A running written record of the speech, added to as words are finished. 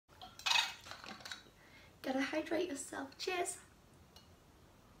Gotta hydrate yourself. Cheers.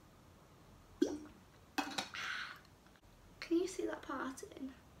 Can you see that parting?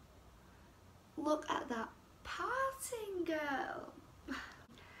 Look at that parting, girl. A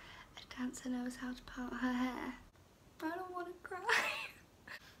dancer knows how to part her hair. I don't want to cry.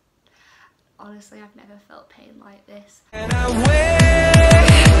 Honestly, I've never felt pain like this. And I wait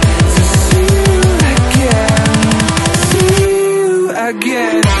to see you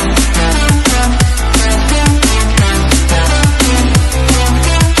again.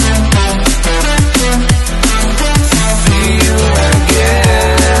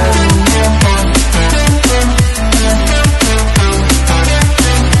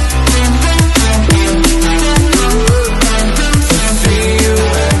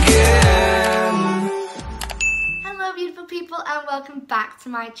 Back to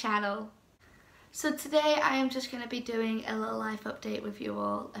my channel. So today I am just going to be doing a little life update with you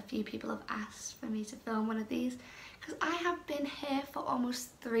all. A few people have asked for me to film one of these because I have been here for almost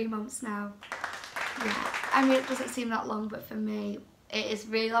 3 months now. Yeah, I mean it doesn't seem that long, but for me it is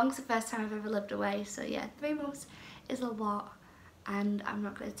really long. It's the first time I've ever lived away, so yeah, 3 months is a lot, and I'm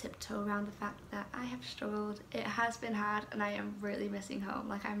not going to tiptoe around the fact that I have struggled. It has been hard and I am really missing home.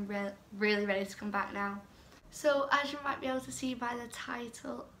 Like, I'm really ready to come back now. So as you might be able to see by the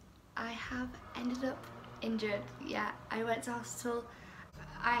title, I have ended up injured. Yeah, I went to hospital.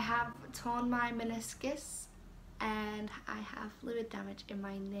 I have torn my meniscus and I have fluid damage in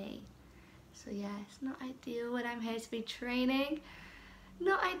my knee. So yeah, it's not ideal when I'm here to be training.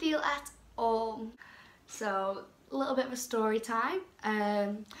 Not ideal at all. So a little bit of a story time.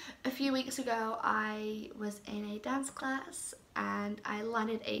 A few weeks ago I was in a dance class and I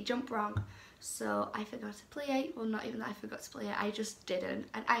landed a jump wrong. So I forgot to play it. Well, not even that I forgot to play it, I just didn't.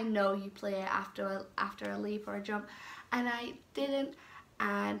 And I know you play it after a leap or a jump, and I didn't,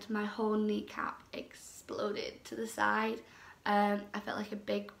 and my whole kneecap exploded to the side. I felt like a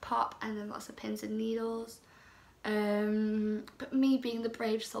big pop and then lots of pins and needles. But me being the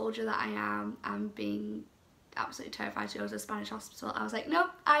brave soldier that I am and being absolutely terrified to go to a Spanish hospital, I was like, no,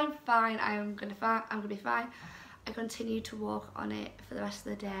 I'm fine. I'm gonna be fine. I continued to walk on it for the rest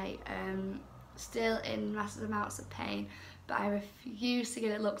of the day. Still in massive amounts of pain, but I refused to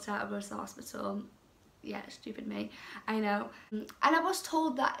get it looked at or go to the hospital. Yeah, stupid me, I know. And I was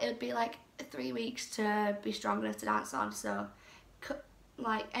told that it would be like 3 weeks to be strong enough to dance on, so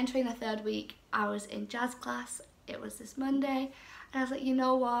like entering the 3rd week I was in jazz class. It was this Monday and I was like, you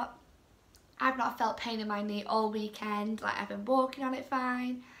know what, I've not felt pain in my knee all weekend, like I've been walking on it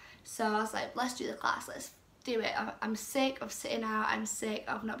fine. So I was like, let's do the class, let's do it. I'm sick of sitting out, I'm sick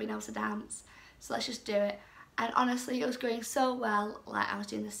of not being able to dance, so let's just do it. And honestly, it was going so well. Like, I was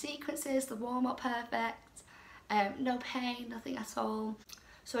doing the sequences, the warm-up perfect, no pain, nothing at all.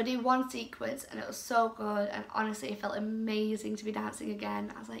 So I did one sequence and it was so good, and honestly it felt amazing to be dancing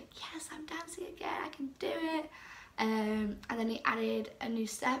again. I was like, yes, I'm dancing again, I can do it. And then he added a new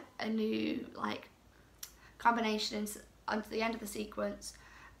step, a new like combination onto the end of the sequence.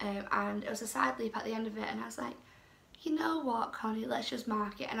 And it was a side leap at the end of it, and I was like, you know what, Connie, let's just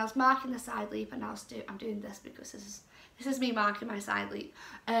mark it. And I was marking the side leap, and I'm doing this because this is me marking my side leap.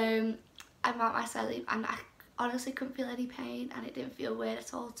 I marked my side leap and I honestly couldn't feel any pain, and it didn't feel weird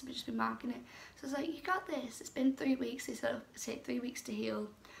at all to just be marking it. So I was like, you got this, it's been 3 weeks, it said it'll take 3 weeks to heal.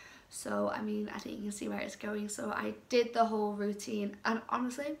 So I mean, I think you can see where it's going. So I did the whole routine, and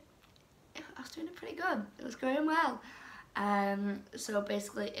honestly I was doing it pretty good, it was going well. So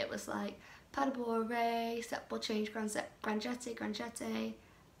basically it was like pas de bourrée, step ball change, grand jete,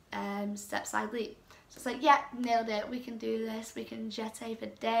 step side leap. So it's like, yeah, nailed it, we can do this, we can jete for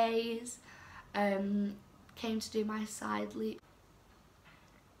days. Came to do my side leap.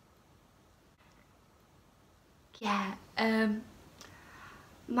 Yeah,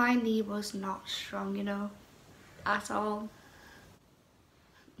 my knee was not strong, you know, at all.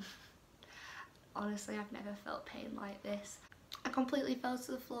 Honestly, I've never felt pain like this. I completely fell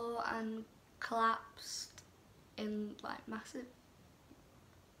to the floor and collapsed in like massive...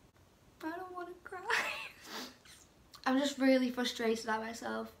 I don't want to cry. I'm just really frustrated at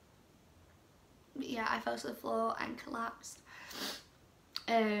myself. But yeah, I fell to the floor and collapsed.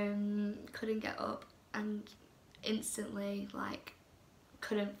 Couldn't get up and instantly like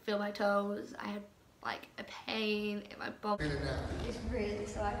couldn't feel my toes. I had like a pain in my bum. It's really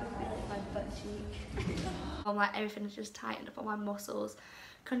so I can feel it in my butt cheek. I'm like, everything is just tightened up, all my muscles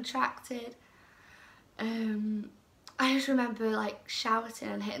contracted. I just remember like shouting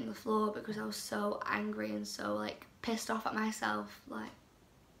and hitting the floor because I was so angry and so like pissed off at myself. Like,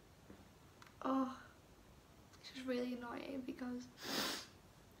 oh, it's just really annoying because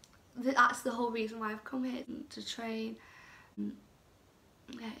that's the whole reason why I've come here, to train.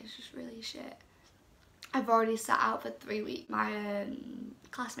 Yeah, it's just really shit. I've already sat out for 3 weeks. My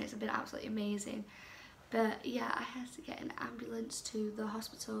classmates have been absolutely amazing. But yeah, I had to get an ambulance to the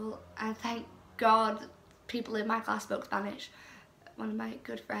hospital, and thank God people in my class spoke Spanish. One of my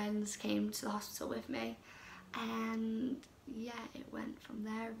good friends came to the hospital with me, and yeah, it went from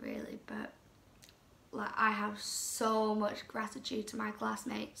there really. But like, I have so much gratitude to my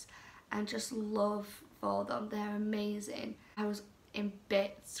classmates and just love for them. They're amazing. I was in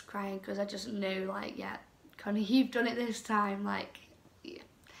bits crying because I just knew, like, yeah, Connie, you've done it this time. Like, yeah.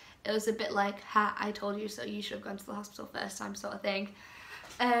 It was a bit like, ha, I told you so, you should have gone to the hospital first time sort of thing.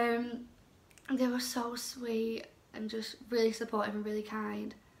 They were so sweet and just really supportive and really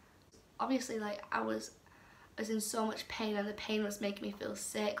kind. Obviously, like, I was in so much pain, and the pain was making me feel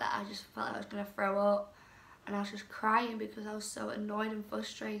sick that I just felt like I was going to throw up, and I was just crying because I was so annoyed and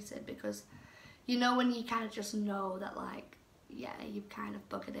frustrated, because you know when you kind of just know that, like, yeah, you've kind of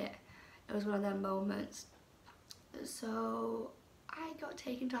buggered it. It was one of them moments. So I got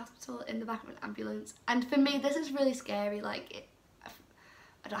taken to hospital in the back of an ambulance, and for me this is really scary. Like,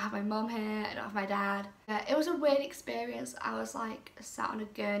 I don't have my mum here, I don't have my dad. It was a weird experience. I was like sat on a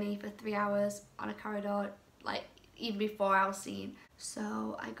gurney for 3 hours on a corridor, like even before I was seen.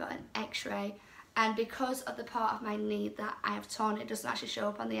 So I got an x-ray, and because of the part of my knee that I have torn, it doesn't actually show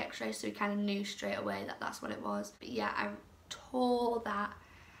up on the x-ray, so we kind of knew straight away that that's what it was. But yeah, I tore that,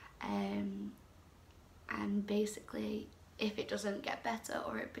 and basically if it doesn't get better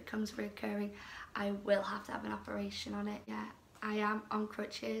or it becomes recurring, I will have to have an operation on it. Yeah, I am on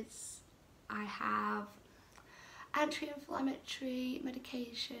crutches. I have anti-inflammatory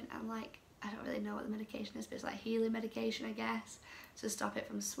medication, and like, I don't really know what the medication is, but it's like healing medication, I guess, to stop it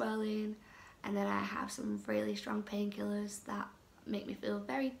from swelling. And then I have some really strong painkillers that make me feel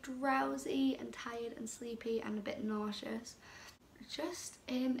very drowsy and tired and sleepy and a bit nauseous. Just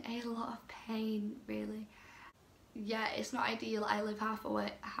in a lot of pain, really. Yeah, it's not ideal. I live half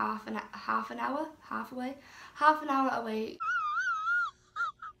an hour away.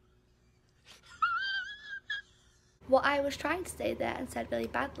 What I was trying to say there and said really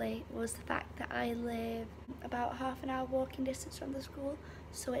badly was the fact that I live about half an hour walking distance from the school,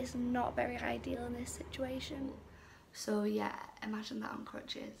 so it's not very ideal in this situation. So yeah, imagine that on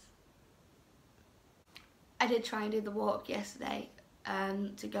crutches. I did try and do the walk yesterday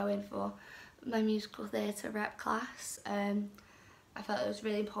to go in for my musical theatre rep class. I felt it was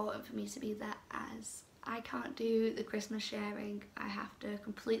really important for me to be there, as I can't do the Christmas sharing. I have to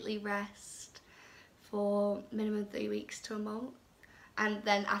completely rest for minimum 3 weeks to a month, and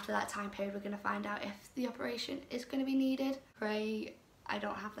then after that time period we're going to find out if the operation is going to be needed. Pray I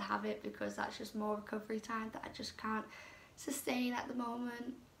don't have to have it, because that's just more recovery time that I just can't sustain at the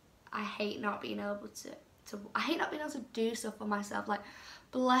moment. I hate not being able to do stuff for myself. Like,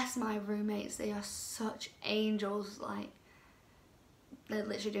 bless my roommates, they are such angels. Like, they're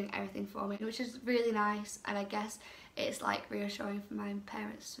literally doing everything for me, which is really nice. And I guess it's like reassuring for my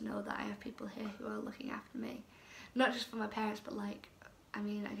parents to know that I have people here who are looking after me. Not just for my parents, but like, I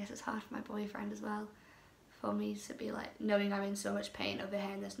mean, I guess it's hard for my boyfriend as well, for me to be like, knowing I'm in so much pain over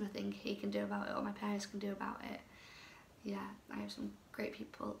here and there's nothing he can do about it or my parents can do about it. Yeah, I have some great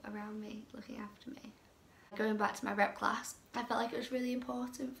people around me looking after me. Going back to my rep class, I felt like it was really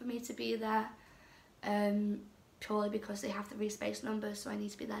important for me to be there, purely because they have the re-space numbers, so I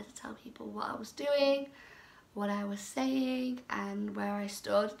need to be there to tell people what I was doing, what I was saying, and where I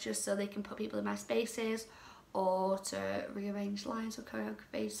stood, just so they can put people in my spaces, or to rearrange lines or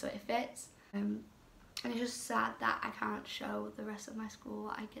choreography so it fits. And it's just sad that I can't show the rest of my school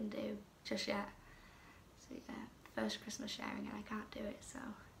what I can do just yet. So yeah, first Christmas sharing and I can't do it, so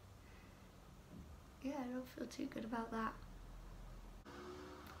yeah, I don't feel too good about that.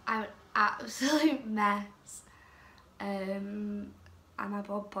 I'm an absolute mess. And my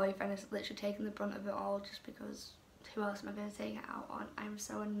boyfriend has literally taken the brunt of it all, just because who else am I going to take it out on? I'm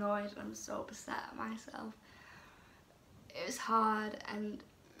so annoyed, I'm so upset at myself. It was hard, and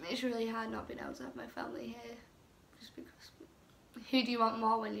it's really hard not being able to have my family here, just because who do you want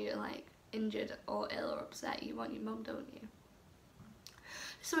more when you're like injured or ill or upset? You want your mum, don't you?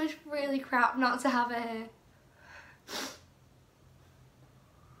 So it's really crap not to have her here.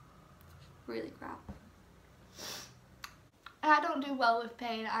 Really crap. And I don't do well with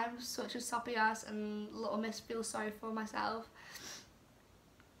pain. I'm such a soppy ass, and little miss feels sorry for myself.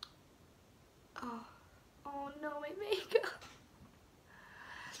 Oh no, my makeup.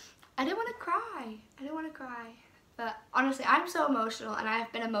 I didn't want to cry. But honestly, I'm so emotional, and I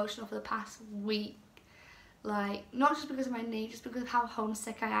have been emotional for the past week. Like, not just because of my knee, just because of how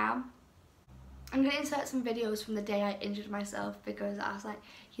homesick I am. I'm going to insert some videos from the day I injured myself because I was like,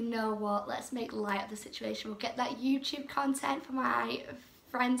 you know what, let's make light of the situation. We'll get that YouTube content for my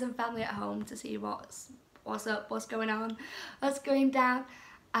friends and family at home to see what's up, what's going on, what's going down.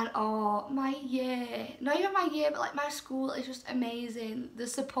 And oh, my year, not even my year, but like my school is just amazing. The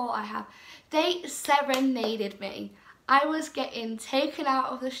support I have. They serenaded me. I was getting taken out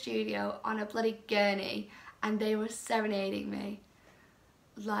of the studio on a bloody gurney and they were serenading me.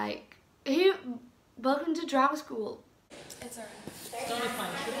 Like, welcome to drama school. It's alright. It's totally fine.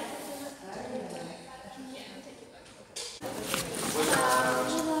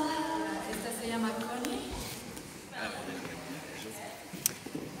 Esta se llama Connie.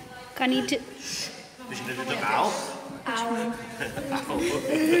 Connie,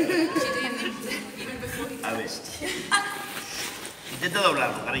 A ver. Intenta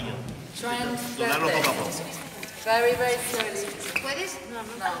doblarlo, cariño. Doblarlo poco a poco. Very, very slowly. ¿puedes? No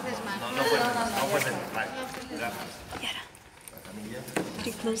haces más. No puedes. No puedes. Vale. Gracias. Y ahora. Can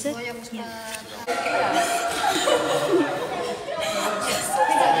you close it? Voy a buscar.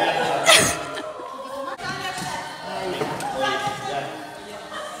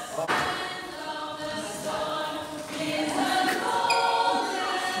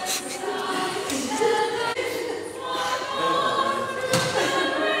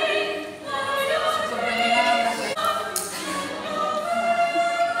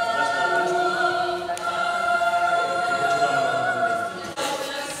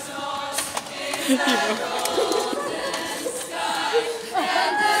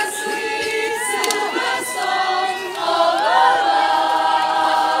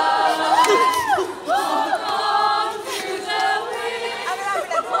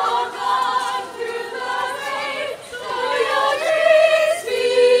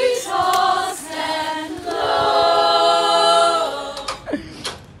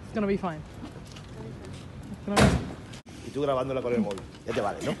 It's gonna be fine. Y tú grabándola con el móvil. Ya te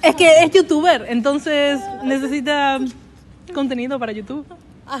vale, ¿no? Es que es youtuber, entonces necesita contenido para YouTube.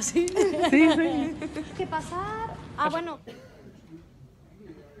 Ah, sí. Sí, sí. ¿Qué pasar? Ah, bueno.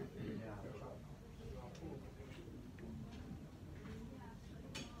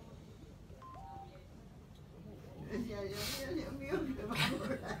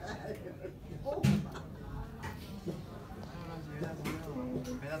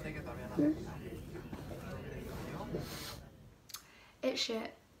 It's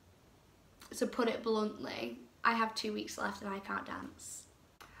shit. To put it bluntly, I have 2 weeks left and I can't dance.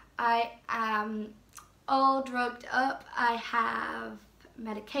 I am all drugged up. I have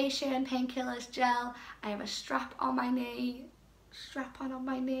medication, painkillers, gel. I have a strap on my knee. On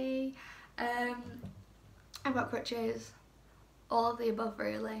my knee. I've got crutches. All of the above,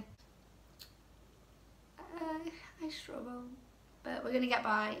 really. I struggle, but we're gonna get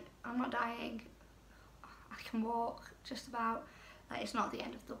by. I'm not dying. I can walk, just about. Like, it's not the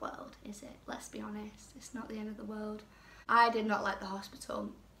end of the world, is it? Let's be honest, it's not the end of the world. I did not like the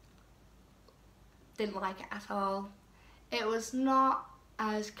hospital. Didn't like it at all. It was not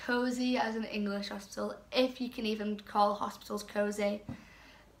as cozy as an English hospital, if you can even call hospitals cozy.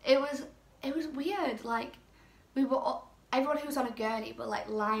 It was weird. Like, we were all, everyone who was on a gurney were like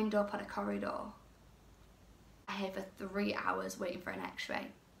lined up on a corridor. I here for 3 hours waiting for an x-ray.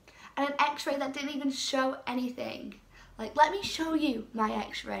 And an x-ray that didn't even show anything. Like, let me show you my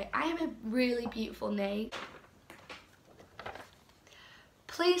x-ray. I have a really beautiful knee.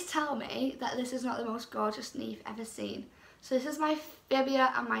 Please tell me that this is not the most gorgeous knee you've ever seen. So this is my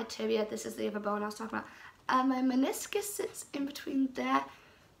fibula and my tibia. This is the other bone I was talking about. And my meniscus sits in between there.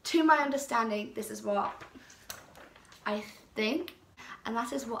 To my understanding, this is what I think. And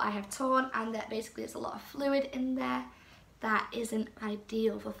that is what I have torn. And that basically there's a lot of fluid in there that isn't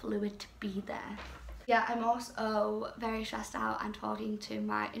ideal for fluid to be there. Yeah, I'm also very stressed out and talking to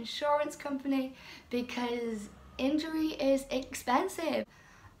my insurance company because injury is expensive.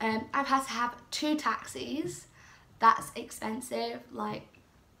 I've had to have 2 taxis. That's expensive. Like,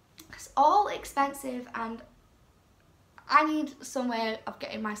 it's all expensive, and I need some way of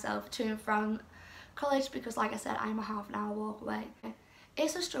getting myself to and from college because, like I said, I'm a half an hour walk away.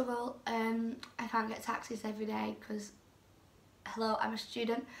 It's a struggle. I can't get taxis every day because, hello, I'm a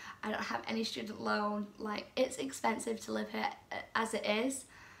student. I don't have any student loan. Like, it's expensive to live here as it is.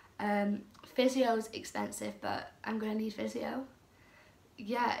 Physio's expensive, but I'm gonna need physio.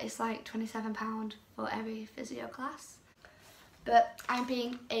 Yeah, it's like £27 for every physio class. But I'm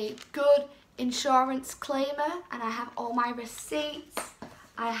being a good insurance claimer and I have all my receipts.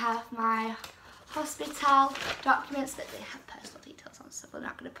 I have my hospital documents that they have personal details on, so we're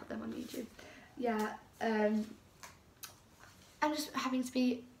not going to put them on YouTube. Yeah, I'm just having to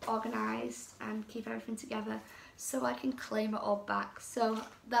be organised and keep everything together so I can claim it all back. So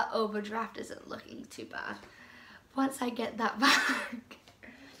that overdraft isn't looking too bad. Once I get that back,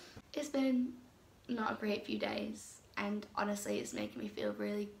 it's been not a great few days, and honestly it's making me feel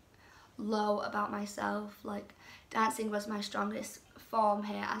really low about myself. Like, dancing was my strongest form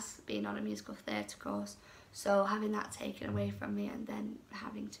here as being on a musical theatre course, so having that taken away from me and then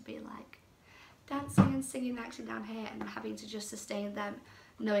having to be like dancing and singing and acting down here and having to just sustain them,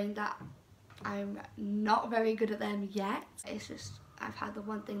 knowing that I'm not very good at them yet. It's just, I've had the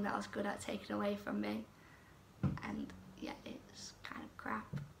one thing that I was good at taken away from me, and yeah, it's kind of crap.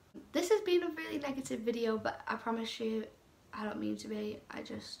 This has been a really negative video, but I promise you I don't mean to be. I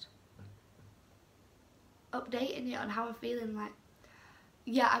just updating you on how I'm feeling. Like,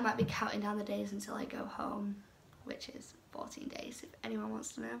 yeah, I might be counting down the days until I go home, which is 14 days if anyone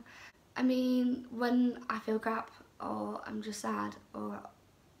wants to know. I mean, when I feel crap or I'm just sad or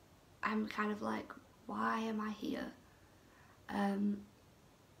I'm kind of like, why am I here?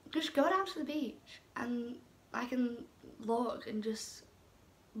 Just go down to the beach and I can look and just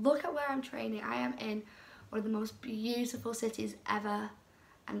look at where I'm training. I am in one of the most beautiful cities ever,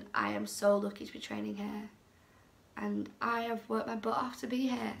 and I am so lucky to be training here. And I have worked my butt off to be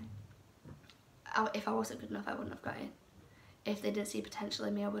here. If I wasn't good enough, I wouldn't have got in. If they didn't see potential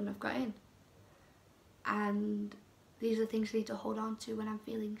in me, I wouldn't have got in. And these are the things I need to hold on to when I'm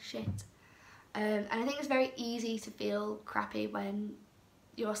feeling shit. And I think it's very easy to feel crappy when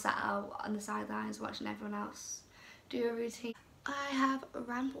you're sat out on the sidelines watching everyone else do a routine. I have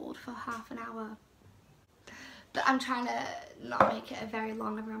rambled for half an hour. But I'm trying to not make it a very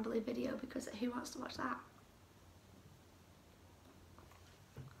long and rambly video because who wants to watch that?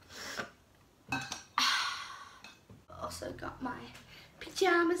 Also got my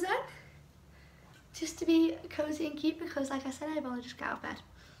pyjamas on just to be cozy and cute because, like I said, I've only just got out of bed.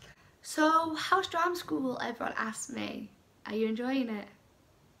 So how's drama school? Everyone asks me. Are you enjoying it?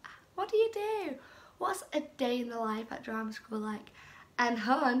 What do you do? What's a day in the life at drama school like? And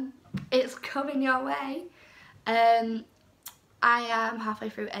hun, it's coming your way. I am halfway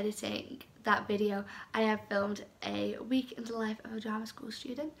through editing that video. I have filmed a week in the life of a drama school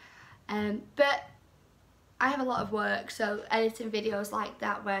student, but I have a lot of work, so editing videos like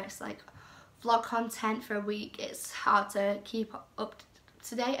that where it's like vlog content for a week, it's hard to keep up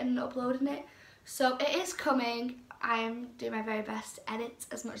to date and uploading it. So it is coming. I am doing my very best to edit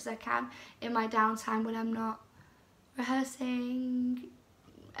as much as I can in my downtime when I'm not rehearsing,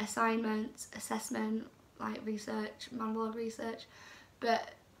 assignments, assessment, like research, monologue research.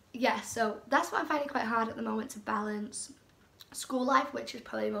 But yeah, so that's what I'm finding quite hard at the moment, to balance school life, which is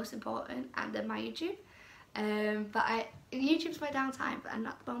probably most important, and then my YouTube. But YouTube's my downtime, and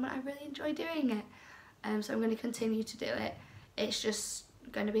at the moment I really enjoy doing it. So I'm going to continue to do it. It's just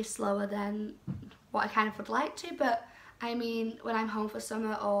going to be slower than what I kind of would like to, but I mean, when I'm home for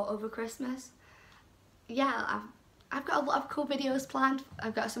summer or over Christmas, yeah, I've got a lot of cool videos planned.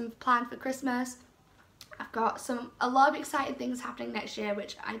 I've got some planned for Christmas. I've got a lot of exciting things happening next year,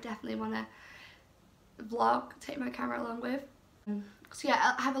 which I definitely want to vlog, take my camera along with. So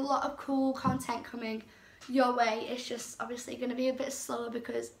yeah, I have a lot of cool content coming your way. It's just obviously going to be a bit slower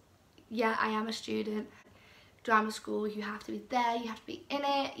because, yeah, I am a student. Drama school, you have to be there, you have to be in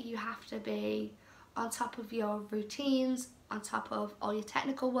it, you have to be on top of your routines, on top of all your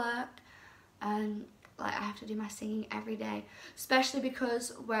technical work, and like I have to do my singing every day, especially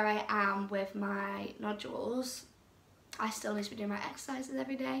because where I am with my nodules, I still need to be doing my exercises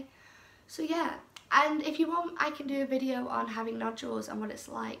every day. So yeah, and if you want, I can do a video on having nodules and what it's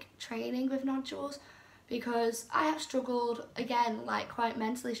like training with nodules, because I have struggled, again, like quite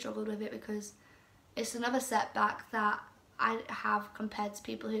mentally struggled with it, because it's another setback that I have compared to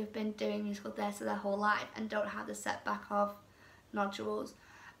people who have been doing musical theatre their whole life and don't have the setback of nodules.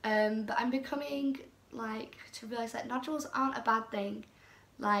 But I'm becoming, like, to realise that nodules aren't a bad thing.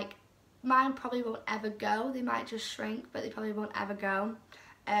 Like, mine probably won't ever go. They might just shrink, but they probably won't ever go.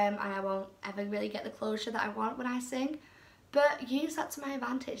 And I won't ever really get the closure that I want when I sing. But use that to my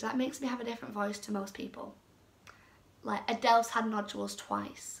advantage. That makes me have a different voice to most people. Like, Adele's had nodules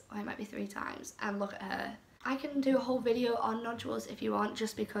twice, or it might be 3 times, and look at her. I can do a whole video on nodules if you want,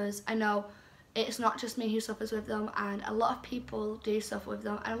 just because I know it's not just me who suffers with them, and a lot of people do suffer with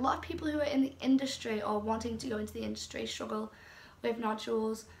them, and a lot of people who are in the industry or wanting to go into the industry struggle with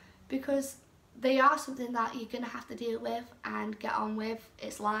nodules, because they are something that you're going to have to deal with and get on with.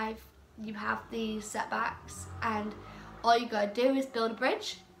 It's life. You have these setbacks, and all you got to do is build a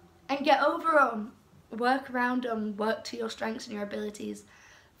bridge and get over them. Work around them, work to your strengths and your abilities.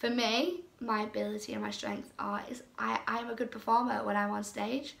 For me, my ability and my strengths are is I'm a good performer when I'm on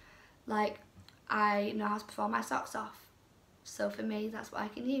stage. Like, I know how to perform my socks off. So for me, that's what I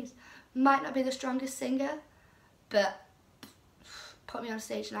can use. Might not be the strongest singer, but put me on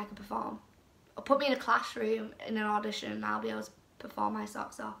stage and I can perform. Or put me in a classroom in an audition and I'll be able to perform my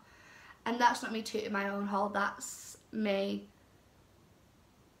socks off. And that's not me tooting my own horn, that's me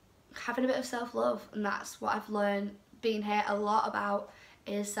having a bit of self-love. And that's what I've learned being here a lot about,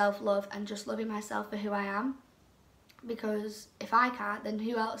 is self-love and just loving myself for who I am. Because if I can't, then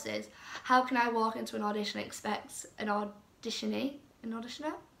who else is? How can I walk into an audition and expect an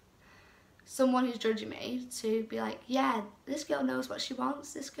auditioner, someone who's judging me, to be like, yeah, this girl knows what she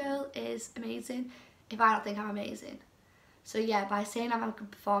wants, this girl is amazing, if I don't think I'm amazing? So yeah, by saying I'm a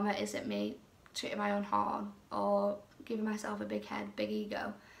good performer isn't me tooting my own horn or giving myself a big head, big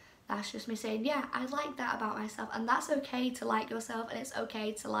ego. That's just me saying, yeah, I like that about myself, and that's okay to like yourself, and it's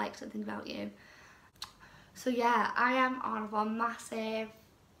okay to like something about you. So yeah, I am on one massive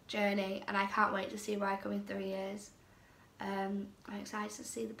journey and I can't wait to see where I come in 3 years. I'm excited to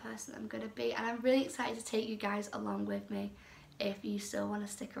see the person I'm going to be, and I'm really excited to take you guys along with me if you still want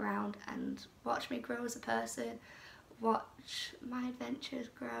to stick around and watch me grow as a person, watch my adventures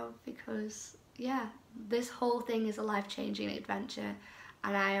grow, because yeah, this whole thing is a life-changing adventure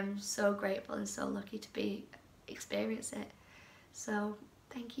and I am so grateful and so lucky to experience it. So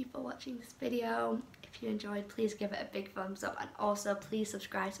thank you for watching this video. If you enjoyed, please give it a big thumbs up, and also please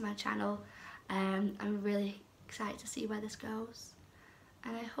subscribe to my channel. I'm really excited to see where this goes,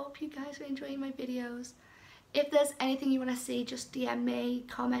 and I hope you guys are enjoying my videos. If there's anything you want to see, just DM me,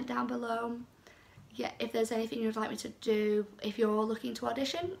 comment down below. Yeah, if there's anything you'd like me to do, if you're looking to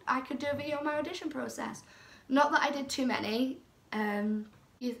audition, I could do a video on my audition process. Not that I did too many.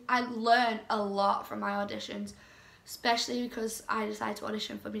 I learned a lot from my auditions, especially because I decided to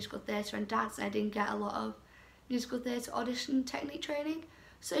audition for musical theatre and dance, and I didn't get a lot of musical theatre audition technique training.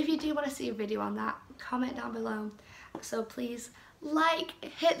 So if you do want to see a video on that, comment down below. So please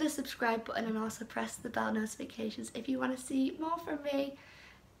hit the subscribe button, and also press the bell notifications if you want to see more from me.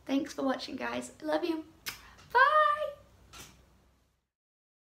 Thanks for watching, guys. I love you. Bye!